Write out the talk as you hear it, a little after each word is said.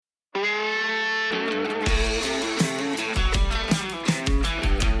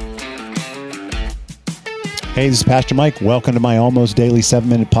Hey, this is Pastor Mike. Welcome to my almost daily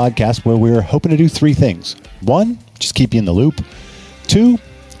 7-minute podcast where we're hoping to do 3 things. 1, just keep you in the loop. 2,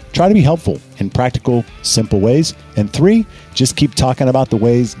 try to be helpful in practical, simple ways. And 3, just keep talking about the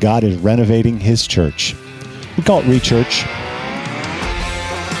ways God is renovating His church. We call it Rechurch.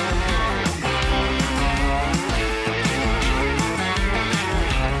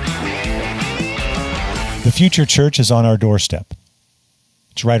 The future church is on our doorstep.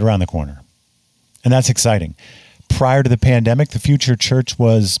 It's right around the corner. And that's exciting. Prior to the pandemic, the future church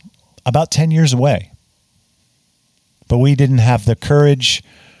was about 10 years away. But we didn't have the courage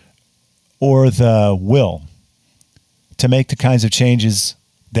or the will to make the kinds of changes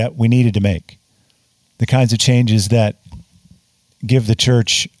that we needed to make. The kinds of changes that give the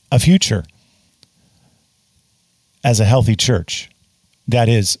church a future as a healthy church. That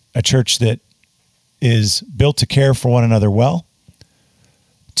is, a church that is built to care for one another well,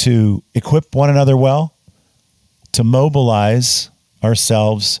 to equip one another well, to mobilize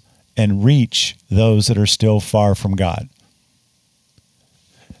ourselves and reach those that are still far from God.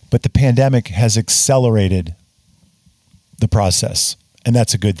 But the pandemic has accelerated the process, and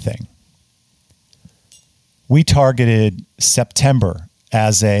that's a good thing. We targeted September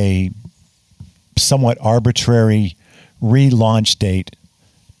as a somewhat arbitrary relaunch date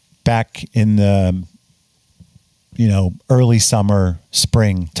back in the early summer,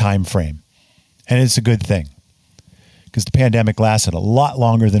 spring time frame. And it's a good thing because the pandemic lasted a lot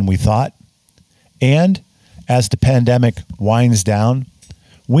longer than we thought. And as the pandemic winds down,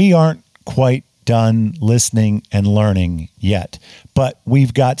 we aren't quite done listening and learning yet, but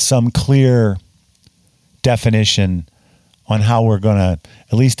we've got some clear definition on how we're going to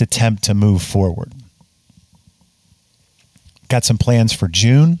at least attempt to move forward. Got some plans for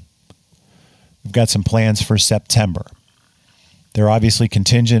June. We've got some plans for September. They're obviously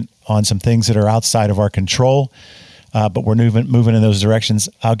contingent on some things that are outside of our control, but we're moving in those directions.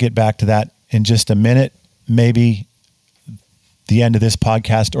 I'll get back to that in just a minute, maybe the end of this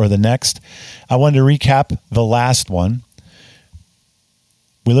podcast or the next. I wanted to recap the last one.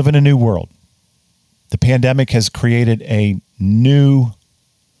 We live in a new world. The pandemic has created a new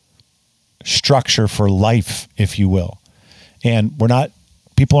structure for life, if you will. And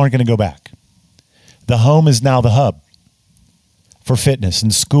people aren't going to go back. The home is now the hub for fitness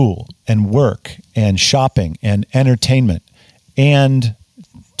and school and work and shopping and entertainment and,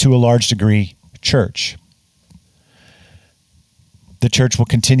 to a large degree, church. The church will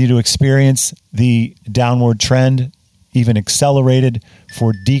continue to experience the downward trend, even accelerated,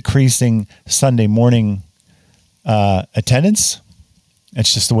 for decreasing Sunday morning attendance.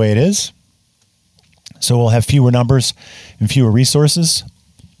 That's just the way it is. So we'll have fewer numbers and fewer resources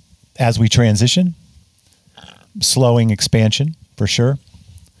as we transition. Slowing expansion, for sure.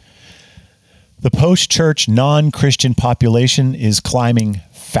 The post-church non-Christian population is climbing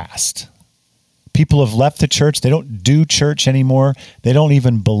fast. People have left the church. They don't do church anymore. They don't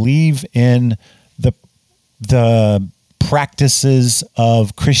even believe in the practices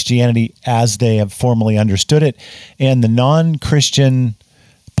of Christianity as they have formally understood it. And the non-Christian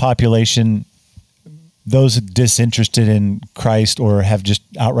population, those disinterested in Christ or have just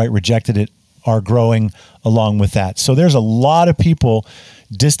outright rejected it, are growing along with that. So there's a lot of people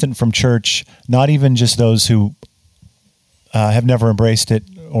distant from church, not even just those who have never embraced it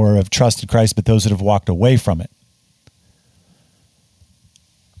or have trusted Christ, but those that have walked away from it.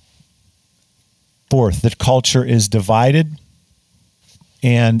 Fourth, the culture is divided,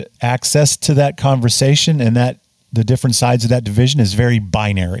 and access to that conversation and the different sides of that division is very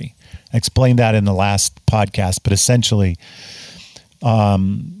binary. I explained that in the last podcast, but essentially,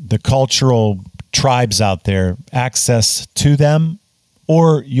 the cultural tribes out there, access to them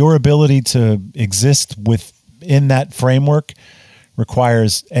or your ability to exist within that framework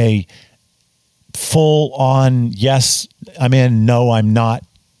requires a full on, yes, I'm in, no, I'm not,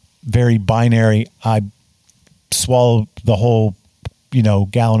 very binary. I swallow the whole,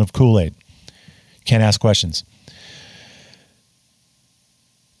 gallon of Kool-Aid. Can't ask questions.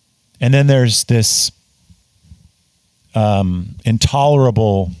 And then there's this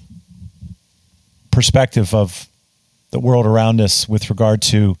intolerable perspective of the world around us with regard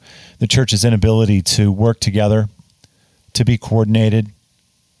to the church's inability to work together, to be coordinated,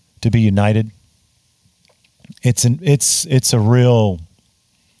 to be united. It's a real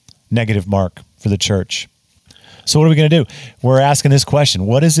negative mark for the church. So what are we going to do? We're asking this question.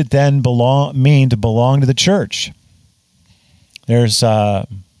 What does it then mean to belong to the church? There's 4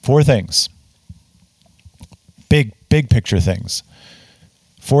 things. Big picture things.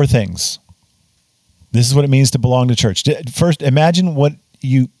 4 things. This is what it means to belong to church. First, imagine what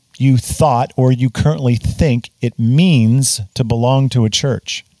you thought or you currently think it means to belong to a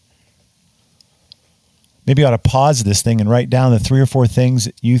church. Maybe you ought to pause this thing and write down the 3 or 4 things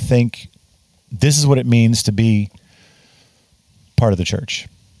that you think this is what it means to be part of the church.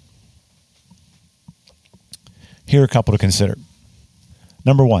 Here are a couple to consider.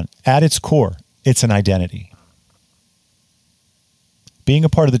 Number 1, at its core, it's an identity. Being a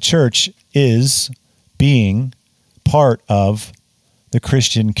part of the church is being part of the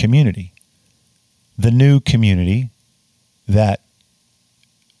Christian community, the new community that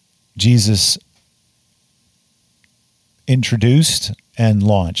Jesus introduced and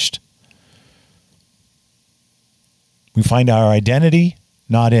launched. We find our identity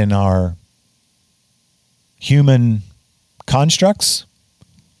not in our human constructs.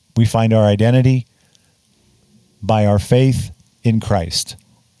 We find our identity by our faith in Christ.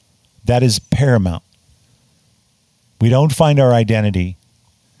 That is paramount. We don't find our identity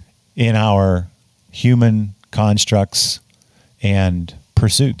in our human constructs and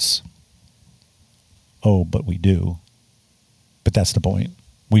pursuits. Oh, but we do. But that's the point.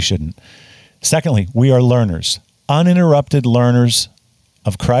 We shouldn't. Secondly, we are learners, uninterrupted learners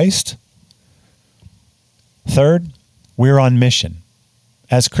of Christ. Third, we're on mission.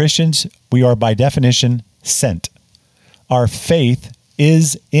 As Christians, we are by definition sent. Our faith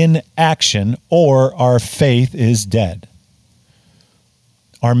is in action, or our faith is dead.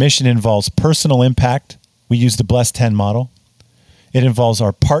 Our mission involves personal impact. We use the Blessed 10 model. It involves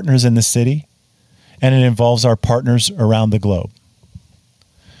our partners in the city, and it involves our partners around the globe.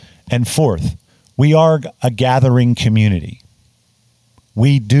 And fourth, we are a gathering community.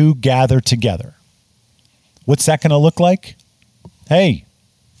 We do gather together. What's that going to look like? Hey,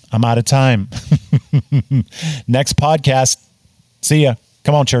 I'm out of time. Next podcast. See ya.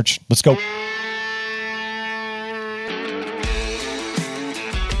 Come on, church. Let's go.